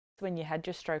When you had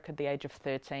your stroke at the age of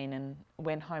 13 and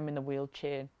went home in the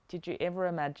wheelchair, did you ever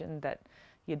imagine that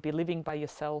you'd be living by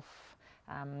yourself,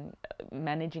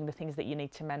 managing the things that you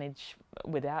need to manage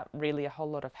without really a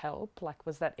whole lot of help? Like,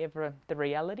 was that ever the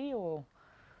reality, or?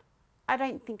 I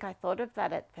don't think I thought of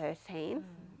that at 13.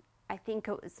 I think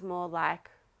it was more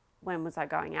like, when was I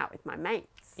going out with my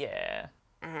mates? Yeah.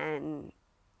 And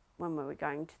when we were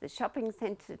going to the shopping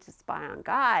centre to spy on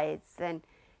guys, and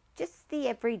just the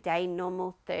everyday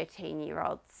normal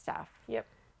 13-year-old stuff. Yep.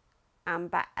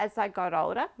 But as I got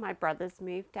older, my brothers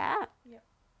moved out. Yep.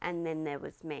 And then there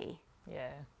was me.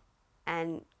 Yeah.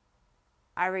 And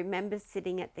I remember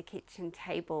sitting at the kitchen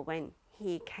table when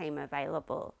he came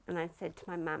available, and I said to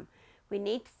my mum, we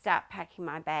need to start packing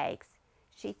my bags.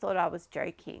 She thought I was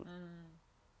joking.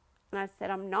 And I said,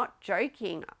 I'm not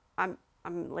joking. I'm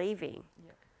leaving.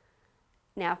 Yep.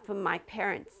 Now, for my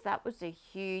parents, that was a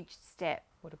huge step.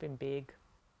 Would have been big.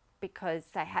 Because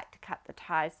they had to cut the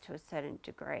ties to a certain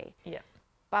degree. Yeah.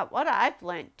 But what I've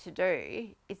learnt to do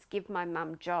is give my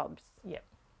mum jobs. Yep.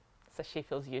 So she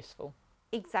feels useful.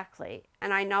 Exactly.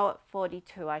 And I know at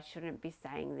 42 I shouldn't be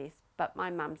saying this, but my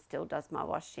mum still does my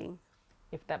washing.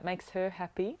 If that makes her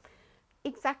happy.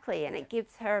 Exactly. And it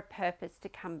gives her a purpose to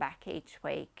come back each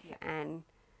week. Yeah. And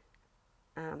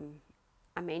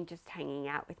I mean, just hanging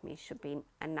out with me should be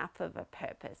enough of a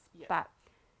purpose. Yeah. But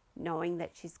knowing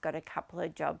that she's got a couple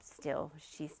of jobs still,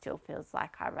 she still feels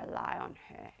like I rely on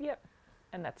her. Yep.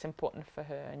 And that's important for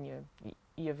her, and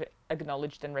you've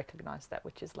acknowledged and recognised that,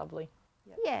 which is lovely.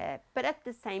 Yep. Yeah, but at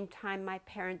the same time, my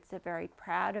parents are very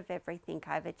proud of everything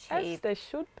I've achieved. As they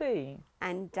should be.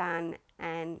 And done.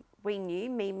 And we knew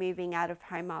me moving out of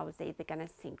home, I was either going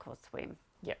to sink or swim.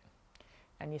 Yep.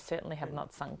 And you certainly have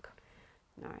not sunk.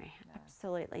 No,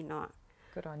 absolutely not.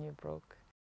 Good on you, Brooke.